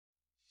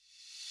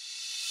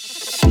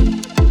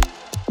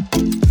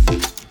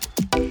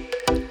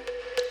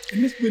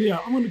In this video,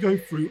 I'm going to go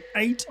through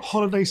 8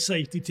 holiday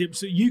safety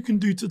tips that you can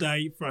do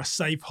today for a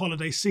safe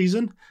holiday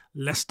season.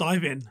 Let's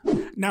dive in.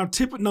 Now,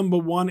 tip number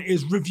 1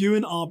 is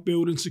reviewing our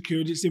building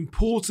security. It's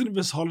important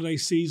this holiday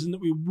season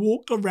that we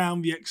walk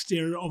around the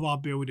exterior of our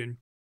building.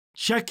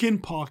 Check in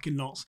parking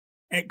lots,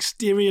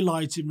 exterior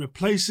lighting,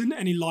 replacing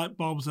any light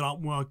bulbs that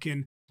aren't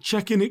working,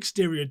 checking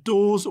exterior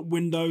doors,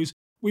 windows.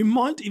 We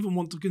might even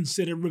want to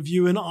consider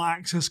reviewing our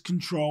access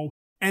control,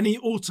 any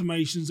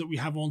automations that we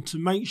have on to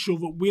make sure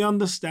that we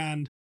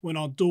understand when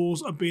our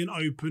doors are being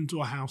opened to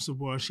a house of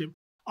worship.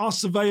 Our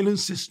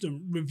surveillance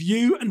system,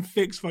 review and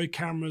fix those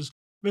cameras.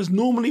 There's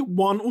normally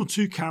 1 or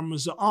 2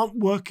 cameras that aren't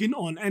working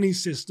on any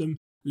system.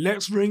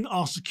 Let's ring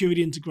our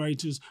security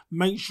integrators,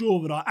 make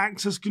sure that our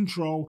access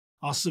control,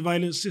 our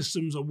surveillance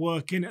systems are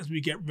working as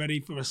we get ready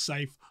for a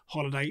safe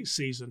holiday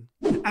season.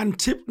 And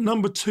tip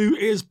number 2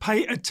 is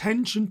pay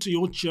attention to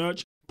your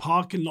church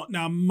parking lot.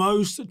 Now,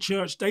 most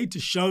church data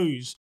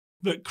shows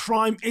that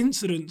crime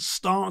incidents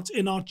start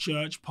in our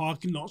church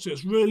parking lot. So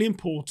it's really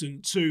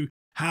important to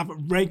have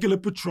regular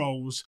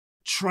patrols,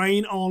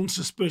 train on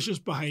suspicious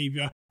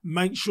behavior,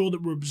 make sure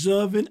that we're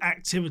observing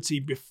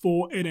activity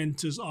before it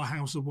enters our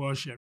house of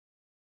worship.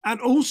 And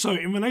also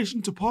in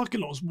relation to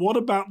parking lots, what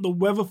about the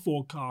weather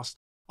forecast?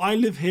 I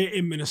live here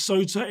in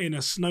Minnesota in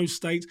a snow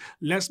state.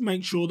 Let's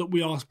make sure that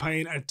we are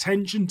paying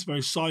attention to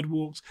those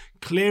sidewalks,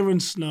 clearing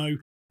snow,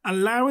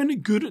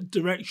 allowing good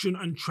direction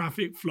and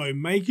traffic flow,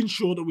 making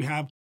sure that we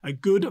have a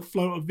good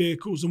flow of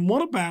vehicles. And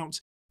what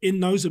about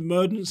in those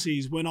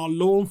emergencies when our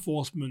law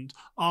enforcement,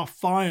 our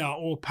fire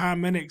or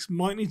paramedics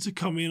might need to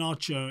come in our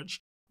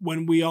church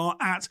when we are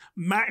at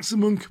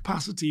maximum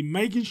capacity,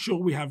 making sure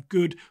we have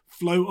good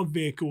flow of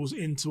vehicles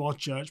into our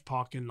church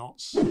parking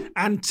lots.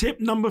 And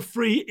tip number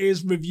 3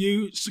 is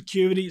review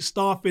security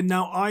staffing.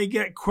 Now, I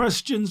get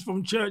questions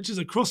from churches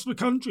across the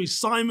country.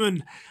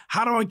 Simon,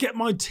 how do I get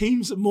my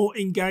teams more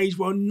engaged?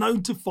 Well,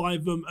 notify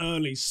them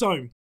early.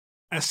 So,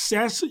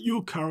 assess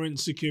your current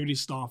security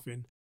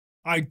staffing.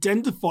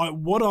 Identify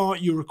what are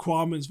your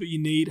requirements that you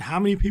need,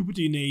 how many people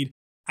do you need,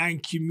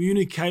 and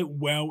communicate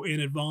well in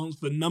advance.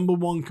 The number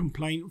 1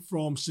 complaint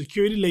from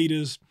security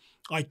leaders,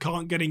 I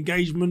can't get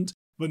engagement.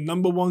 The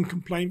number 1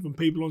 complaint from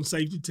people on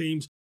safety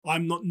teams,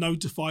 I'm not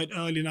notified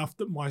early enough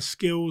that my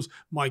skills,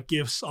 my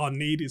gifts are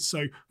needed.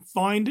 So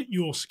find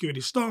your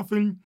security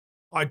staffing,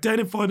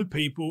 identify the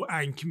people,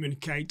 and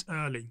communicate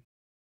early.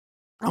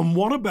 And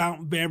what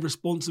about their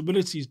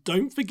responsibilities?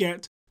 Don't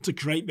forget to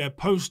create their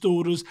post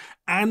orders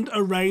and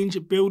arrange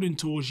building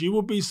tours. You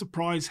will be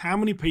surprised how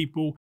many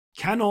people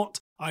cannot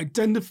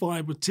identify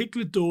a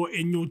particular door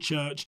in your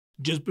church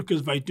just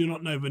because they do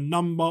not know the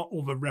number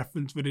or the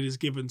reference that it is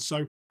given.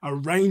 So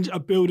arrange a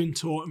building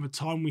tour in the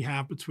time we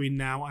have between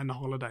now and the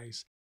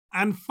holidays.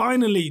 And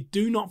finally,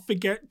 do not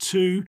forget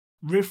to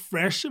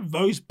refresh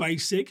those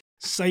basic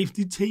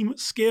safety team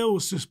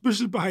skills: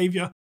 suspicious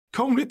behavior,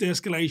 conflict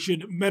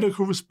de-escalation,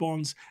 medical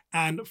response,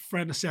 and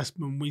threat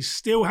assessment. We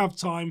still have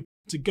time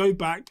to go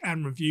back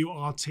and review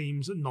our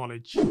team's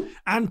knowledge.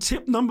 And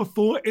tip number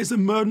 4 is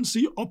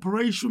emergency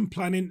operation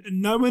planning.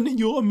 Knowing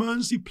your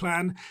emergency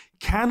plan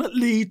can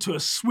lead to a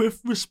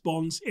swift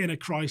response in a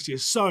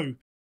crisis. So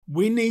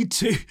we need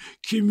to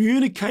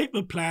communicate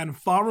the plan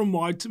far and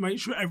wide to make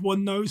sure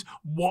everyone knows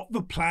what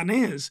the plan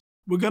is.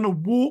 We're going to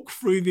walk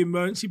through the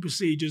emergency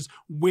procedures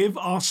with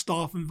our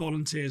staff and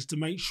volunteers to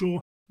make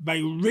sure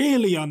they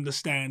really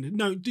understand.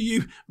 No, do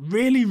you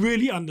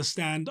really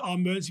understand our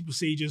emergency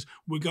procedures?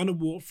 We're going to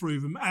walk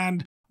through them,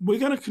 and we're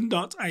going to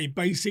conduct a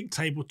basic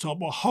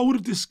tabletop or hold a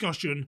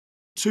discussion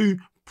to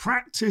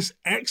practice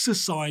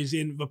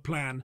exercising the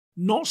plan.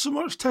 Not so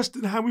much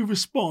testing how we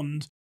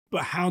respond,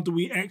 but how do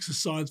we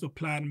exercise the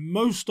plan?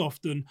 Most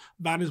often,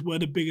 that is where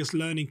the biggest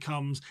learning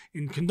comes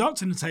in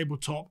conducting a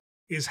tabletop,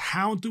 is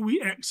how do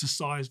we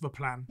exercise the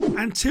plan?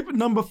 And tip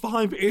number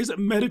 5 is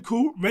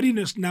medical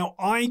readiness. Now,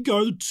 I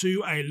go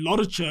to a lot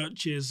of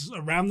churches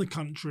around the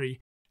country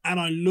and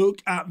I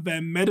look at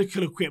their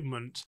medical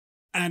equipment,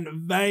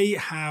 and they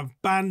have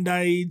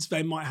band-aids,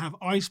 they might have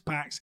ice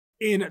packs.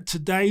 In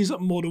today's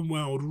modern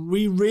world,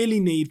 we really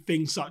need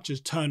things such as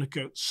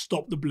tourniquets,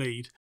 stop the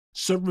bleed.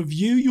 So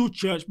review your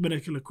church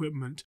medical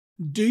equipment.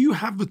 Do you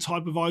have the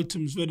type of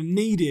items that are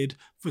needed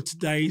for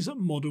today's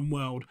modern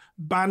world?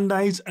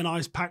 Band-aids and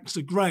ice packs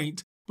are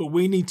great, but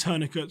we need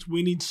tourniquets,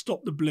 we need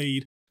stop the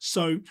bleed.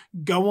 So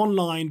go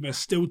online, there's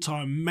still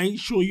time. Make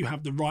sure you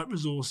have the right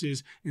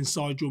resources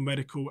inside your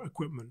medical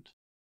equipment.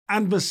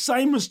 And the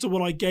same as to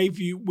what I gave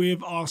you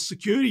with our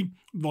security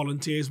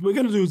volunteers, we're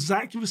going to do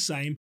exactly the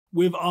same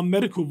with our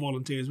medical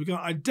volunteers. We're going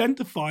to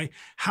identify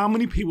how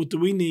many people do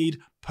we need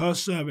per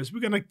service. We're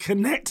going to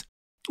connect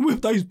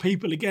with those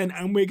people again,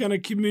 and we're going to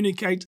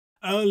communicate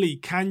early.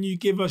 Can you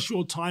give us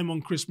your time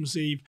on Christmas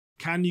Eve?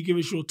 Can you give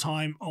us your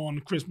time on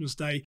Christmas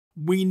Day?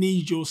 We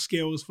need your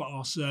skills for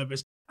our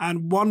service.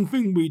 And one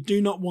thing we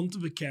do not want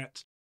to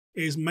forget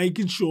is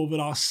making sure that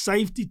our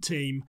safety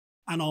team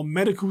and our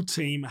medical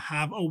team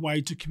have a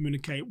way to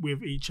communicate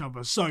with each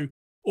other. So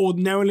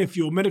ordinarily, if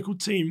your medical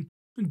team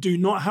do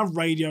not have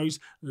radios.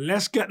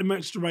 Let's get them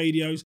extra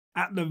radios.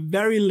 At the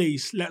very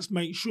least, let's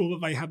make sure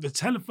that they have the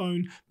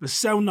telephone, the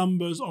cell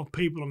numbers of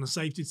people on the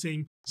safety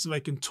team so they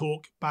can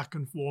talk back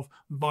and forth.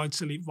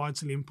 Vitally,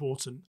 vitally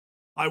important.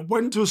 I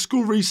went to a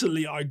school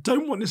recently. I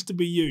don't want this to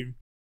be you.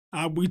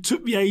 We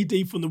took the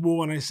AED from the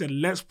wall and I said,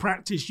 let's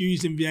practice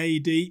using the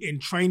AED in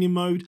training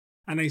mode.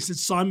 And they said,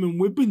 Simon,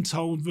 we've been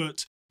told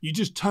that you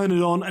just turn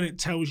it on and it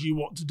tells you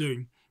what to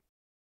do.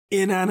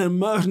 In an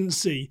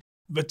emergency,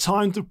 the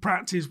time to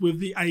practice with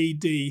the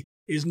AED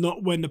is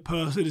not when the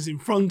person is in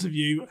front of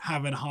you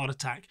having a heart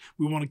attack.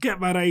 We want to get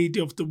that AED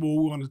off the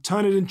wall. We want to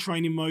turn it in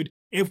training mode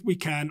if we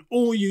can,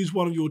 or use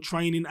one of your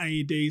training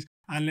AEDs,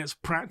 and let's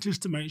practice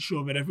to make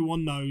sure that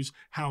everyone knows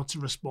how to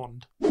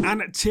respond.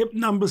 And tip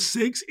number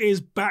 6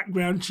 is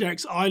background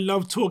checks. I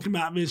love talking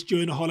about this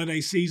during the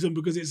holiday season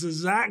because it's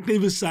exactly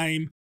the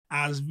same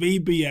as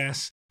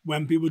VBS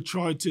when people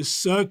try to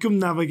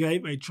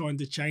circumnavigate, they're trying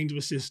to change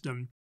the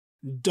system.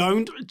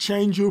 Don't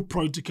change your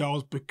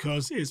protocols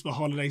because it's the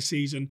holiday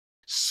season.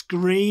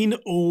 Screen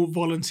all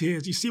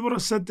volunteers. You see what I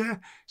said there?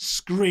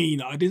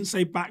 Screen. I didn't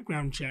say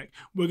background check.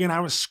 We're going to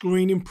have a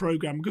screening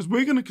program because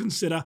we're going to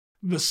consider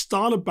the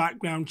style of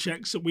background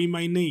checks that we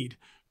may need.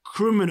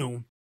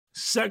 Criminal,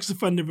 sex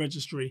offender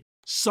registry.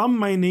 Some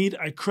may need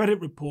a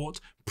credit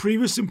report,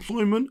 previous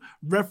employment,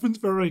 reference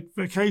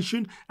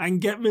verification,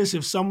 and get this,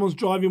 if someone's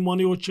driving one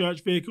of your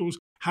church vehicles,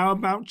 how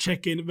about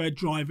checking their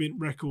driving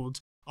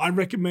records? I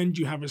recommend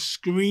you have a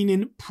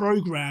screening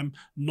program,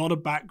 not a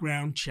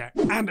background check.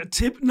 And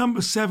tip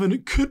number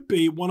 7 could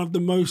be one of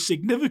the most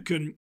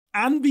significant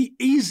and the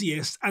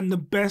easiest and the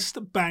best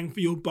bang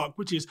for your buck,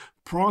 which is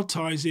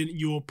prioritizing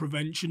your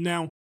prevention.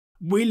 Now,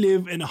 we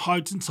live in a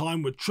heightened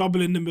time with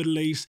trouble in the Middle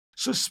East,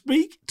 so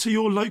speak to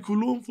your local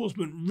law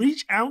enforcement,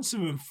 reach out to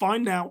them,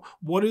 find out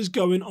what is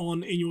going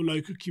on in your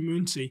local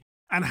community.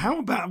 And how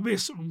about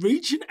this,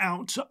 reaching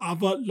out to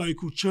other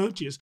local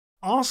churches,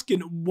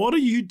 asking what are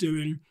you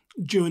doing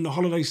during the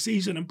holiday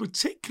season, and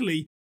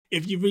particularly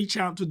if you reach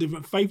out to a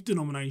different faith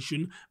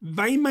denomination,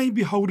 they may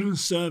be holding a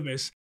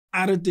service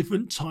at a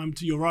different time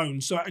to your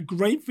own. So a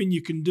great thing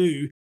you can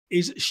do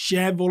is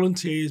share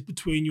volunteers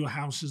between your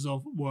houses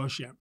of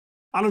worship.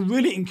 And I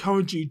really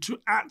encourage you to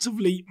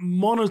actively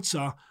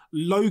monitor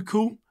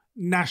local,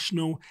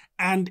 national,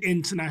 and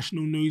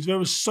international news. There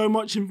is so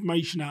much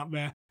information out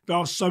there. There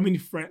are so many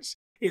threats.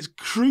 It's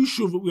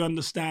crucial that we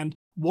understand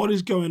what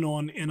is going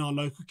on in our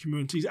local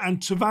communities.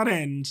 And to that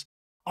end,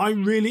 I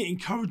really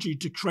encourage you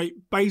to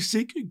create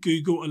basic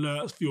Google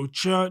alerts for your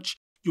church,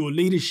 your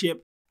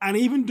leadership, and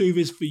even do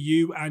this for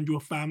you and your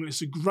family.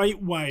 It's a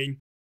great way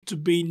to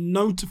be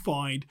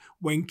notified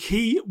when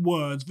key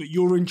words that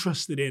you're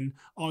interested in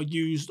are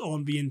used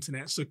on the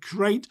internet. So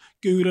create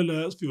Google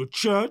alerts for your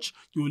church,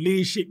 your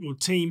leadership, your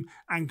team,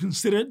 and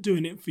consider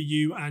doing it for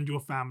you and your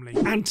family.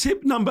 And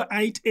tip number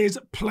 8 is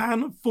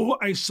plan for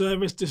a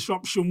service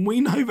disruption. We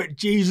know that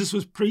Jesus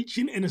was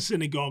preaching in a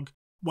synagogue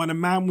when a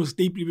man was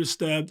deeply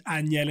disturbed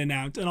and yelling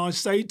out. And I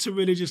say to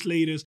religious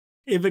leaders,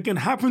 if it can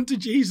happen to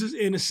Jesus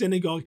in a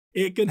synagogue,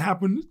 it can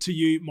happen to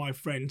you, my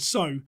friend.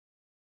 So,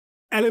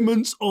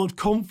 elements of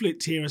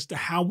conflict here as to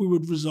how we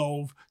would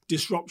resolve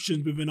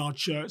disruptions within our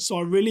church. So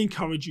I really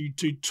encourage you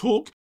to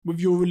talk with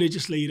your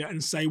religious leader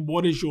and say,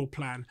 what is your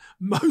plan?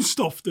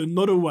 Most often,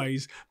 not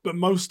always, but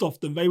most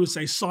often they would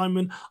say,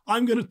 Simon,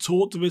 I'm going to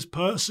talk to this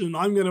person,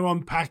 I'm going to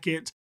unpack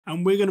it,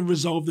 and we're going to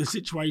resolve the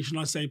situation.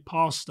 I say,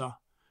 Pastor,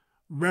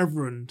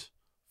 Reverend,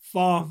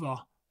 Father,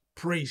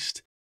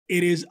 Priest,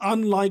 it is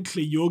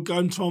unlikely you're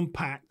going to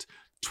unpack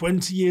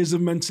 20 years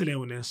of mental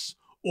illness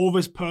or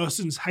this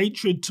person's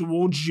hatred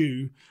towards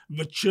you,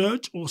 the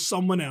church, or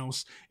someone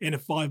else in a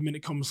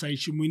 5-minute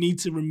conversation. We need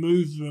to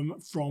remove them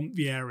from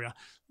the area.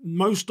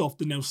 Most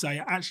often they'll say,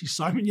 actually,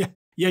 Simon, yeah,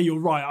 you're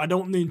right. I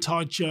don't want the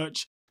entire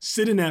church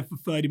sitting there for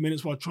 30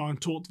 minutes while I try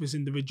and talk to this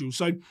individual.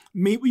 So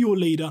meet with your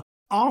leader,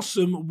 ask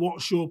them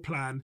what's your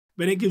plan.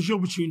 Then it gives you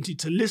opportunity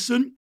to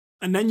listen,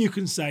 and then you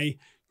can say,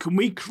 can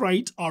we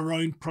create our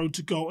own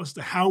protocol as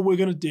to how we're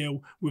going to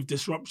deal with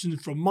disruptions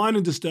from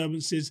minor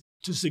disturbances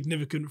to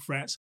significant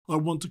threats? I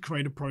want to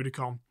create a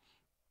protocol.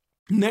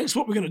 Next,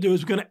 what we're going to do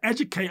is we're going to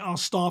educate our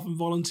staff and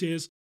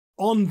volunteers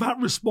on that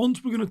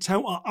response. We're going to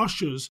tell our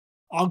ushers,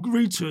 our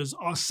greeters,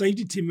 our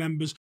safety team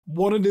members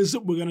what it is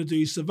that we're going to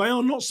do, so they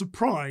are not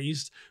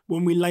surprised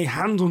when we lay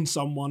hands on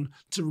someone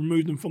to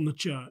remove them from the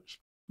church.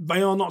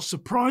 They are not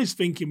surprised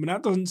thinking, but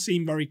that doesn't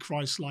seem very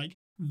Christ-like.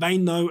 They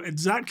know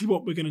exactly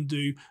what we're going to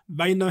do.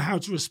 They know how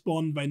to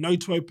respond. They know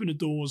to open the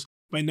doors.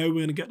 They know we're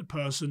going to get the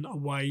person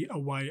away.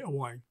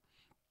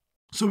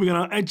 So we're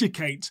going to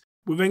educate.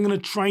 We're then going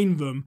to train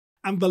them.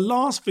 And the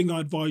last thing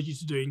I advise you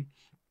to do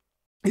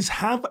is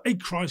have a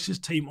crisis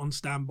team on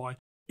standby.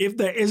 If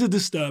there is a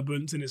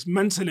disturbance and it's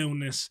mental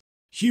illness,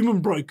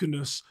 human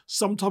brokenness,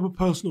 some type of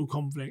personal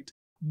conflict,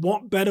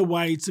 what better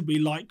way to be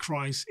like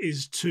Christ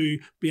is to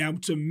be able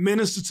to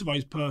minister to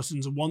those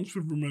persons once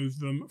we've removed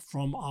them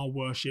from our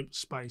worship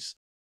space.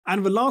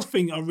 And the last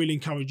thing I really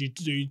encourage you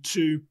to do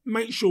to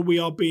make sure we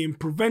are being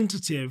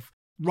preventative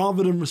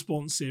rather than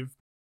responsive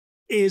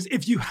is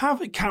if you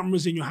have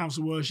cameras in your house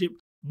of worship,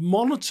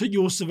 monitor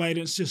your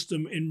surveillance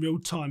system in real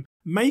time.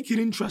 Make it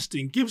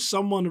interesting. Give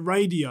someone a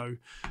radio.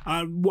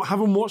 Have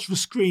them watch the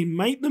screen.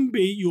 Make them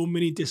be your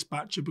mini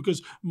dispatcher,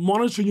 because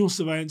monitoring your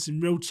surveillance in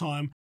real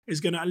time is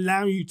going to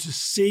allow you to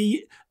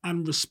see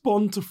and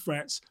respond to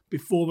threats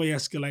before they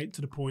escalate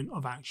to the point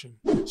of action.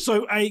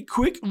 So a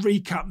quick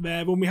recap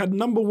there. When we had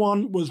number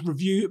 1 was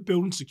review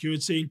building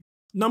security.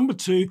 Number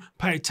 2,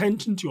 pay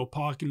attention to your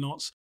parking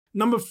lots.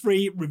 Number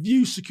 3,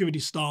 review security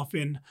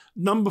staffing.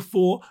 Number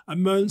 4,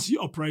 emergency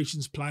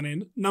operations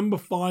planning. Number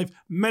 5,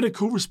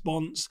 medical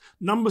response.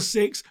 Number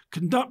 6,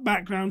 conduct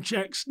background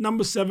checks.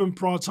 Number 7,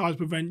 prioritize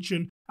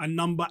prevention. And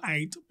number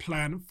 8,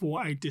 plan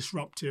for a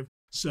disruptive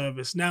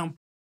service. Now,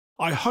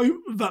 I hope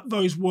that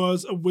those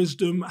words of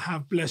wisdom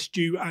have blessed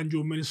you and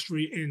your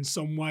ministry in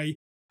some way.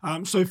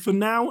 So for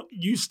now,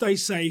 you stay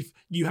safe,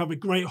 you have a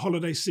great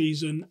holiday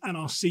season, and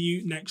I'll see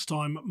you next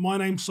time. My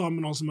name's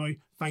Simon Osmo.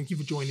 Thank you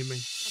for joining me.